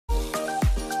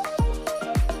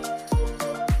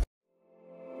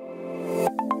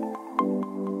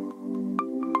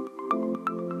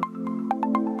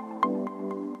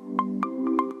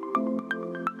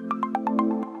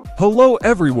Hello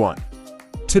everyone!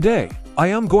 Today, I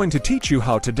am going to teach you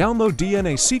how to download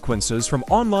DNA sequences from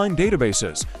online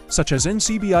databases such as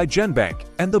NCBI Genbank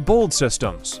and the BOLD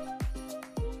systems.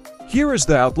 Here is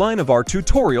the outline of our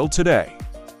tutorial today.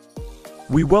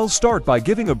 We will start by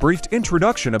giving a brief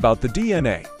introduction about the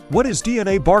DNA, what is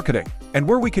DNA barcoding, and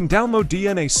where we can download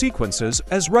DNA sequences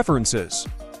as references.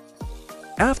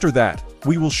 After that,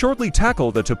 we will shortly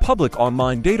tackle the two public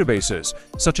online databases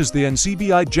such as the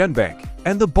NCBI Genbank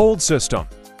and the BOLD system.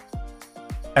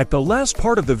 At the last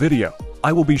part of the video,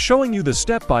 I will be showing you the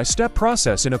step-by-step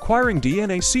process in acquiring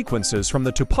DNA sequences from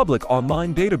the two public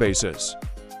online databases.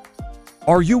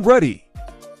 Are you ready?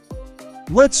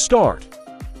 Let's start.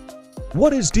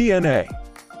 What is DNA?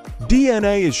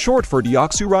 DNA is short for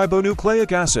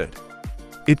deoxyribonucleic acid.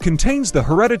 It contains the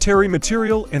hereditary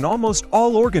material in almost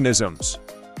all organisms.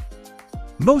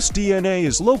 Most DNA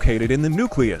is located in the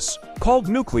nucleus, called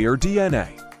nuclear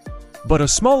DNA. But a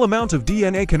small amount of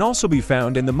DNA can also be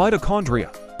found in the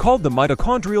mitochondria, called the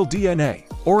mitochondrial DNA,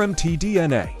 or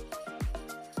mtDNA.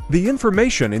 The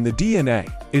information in the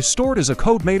DNA is stored as a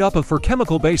code made up of four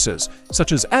chemical bases,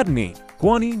 such as adenine,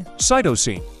 guanine,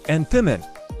 cytosine, and thymine.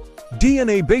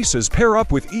 DNA bases pair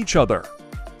up with each other.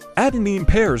 Adenine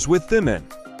pairs with thymine,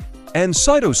 and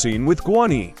cytosine with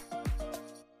guanine.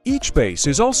 Each base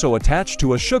is also attached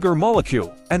to a sugar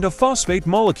molecule and a phosphate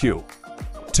molecule.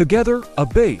 Together, a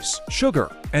base,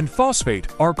 sugar, and phosphate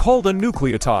are called a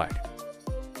nucleotide.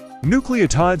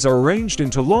 Nucleotides are arranged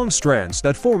into long strands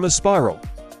that form a spiral,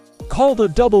 called a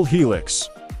double helix.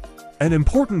 An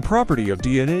important property of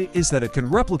DNA is that it can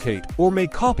replicate or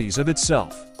make copies of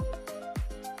itself.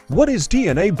 What is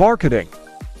DNA barcoding?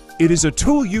 It is a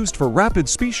tool used for rapid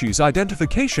species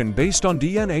identification based on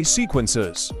DNA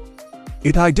sequences.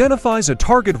 It identifies a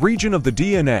target region of the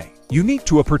DNA, unique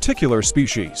to a particular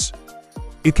species.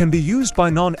 It can be used by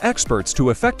non-experts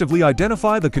to effectively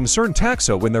identify the concerned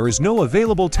taxa when there is no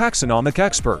available taxonomic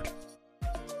expert.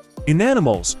 In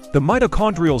animals, the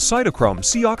mitochondrial cytochrome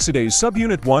C oxidase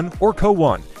subunit 1 or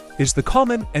CO1 is the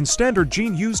common and standard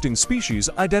gene used in species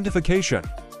identification.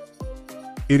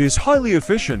 It is highly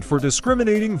efficient for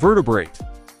discriminating vertebrate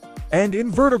and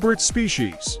invertebrate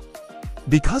species,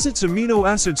 because its amino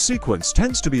acid sequence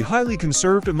tends to be highly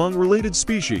conserved among related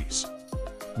species.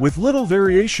 With little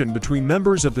variation between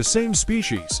members of the same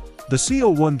species, the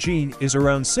CO1 gene is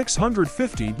around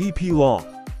 650 dp long.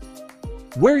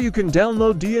 Where you can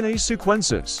download DNA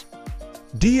sequences.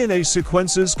 DNA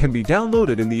sequences can be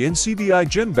downloaded in the NCBI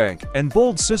Genbank and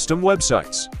BOLD system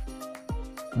websites.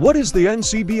 What is the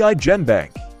NCBI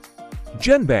Genbank?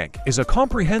 Genbank is a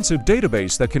comprehensive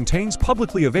database that contains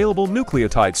publicly available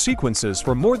nucleotide sequences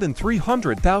for more than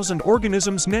 300,000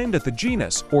 organisms named at the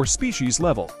genus or species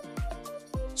level.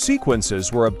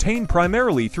 Sequences were obtained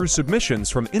primarily through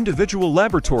submissions from individual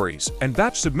laboratories and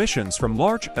batch submissions from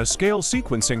large-scale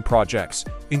sequencing projects,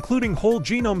 including whole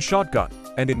genome shotgun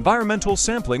and environmental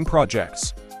sampling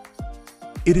projects.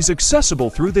 It is accessible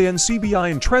through the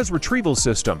NCBI and TRES retrieval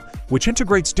system, which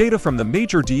integrates data from the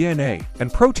major DNA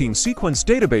and protein sequence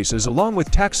databases along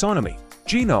with taxonomy,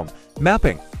 genome,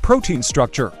 mapping, protein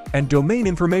structure, and domain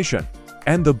information,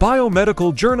 and the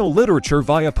biomedical journal literature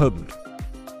via PubMed.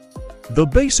 The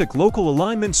basic local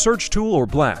alignment search tool or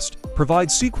BLAST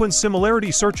provides sequence similarity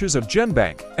searches of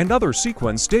Genbank and other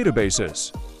sequence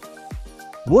databases.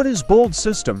 What is BOLD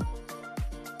system?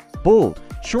 BOLD,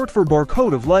 short for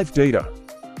Barcode of Life Data,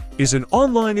 is an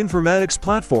online informatics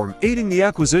platform aiding the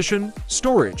acquisition,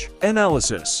 storage,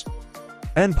 analysis,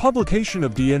 and publication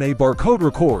of DNA barcode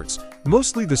records,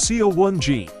 mostly the CO1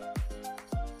 gene.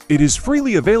 It is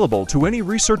freely available to any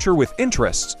researcher with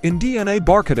interests in DNA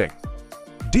barcoding.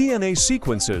 DNA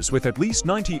sequences with at least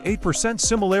 98%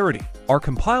 similarity are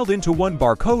compiled into one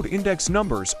barcode index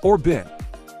numbers or bin.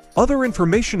 Other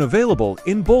information available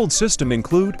in BOLD system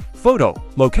include photo,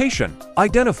 location,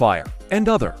 identifier, and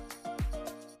other.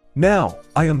 Now,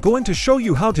 I am going to show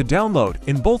you how to download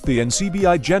in both the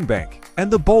NCBI Genbank and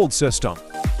the BOLD system.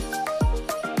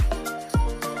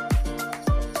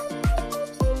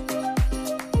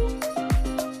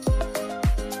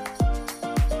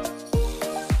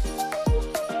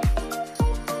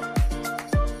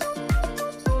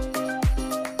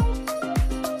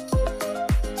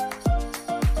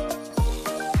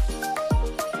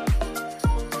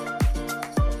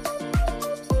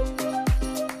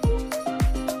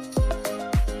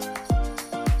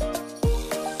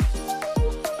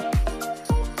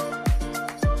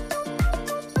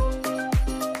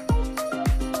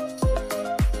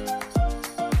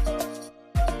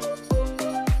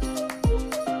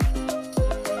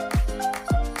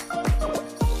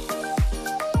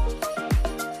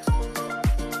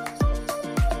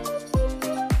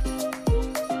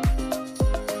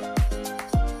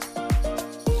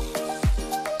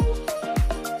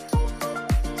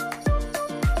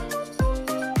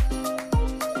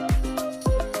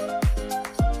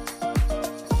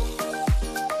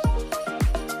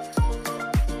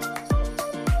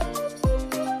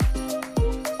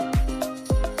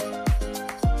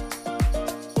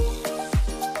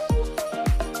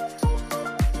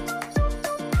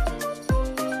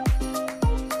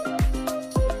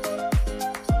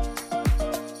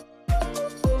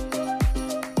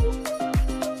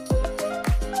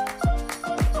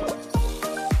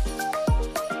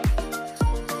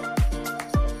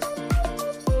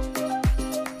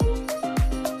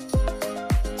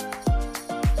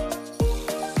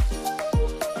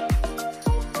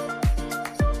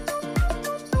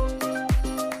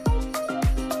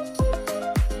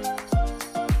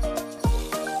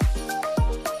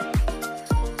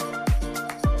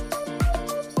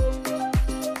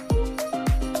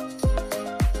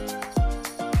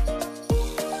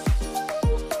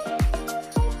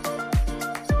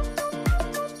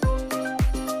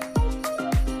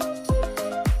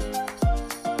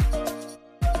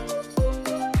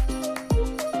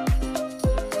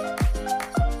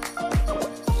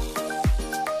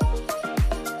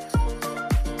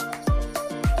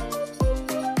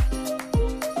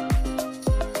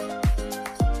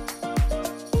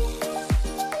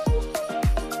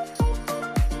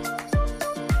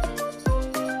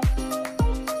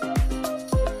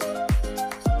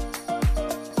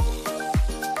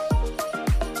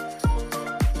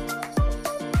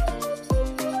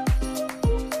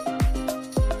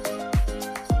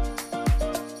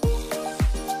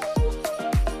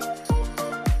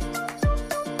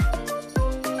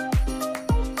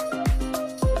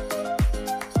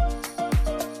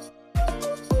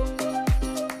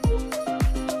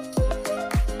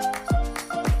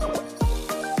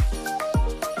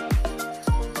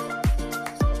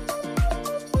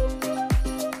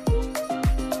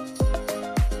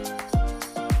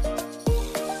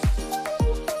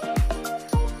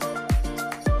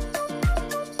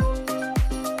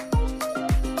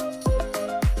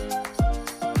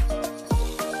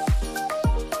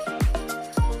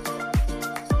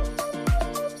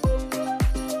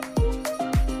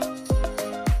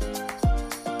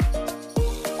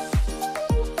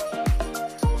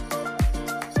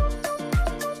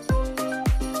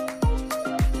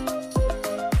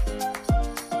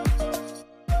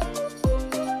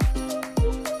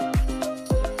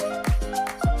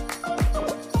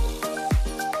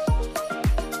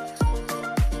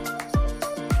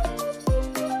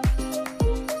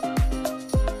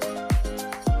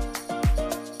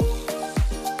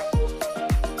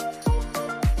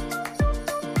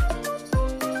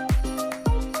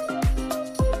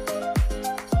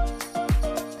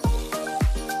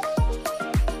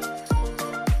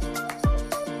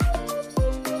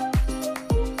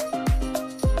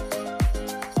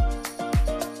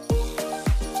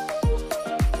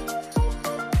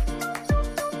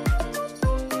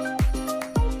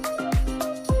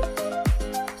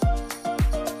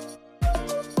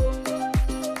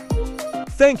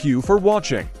 Thank you for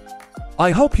watching.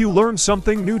 I hope you learned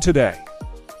something new today.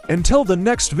 Until the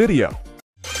next video.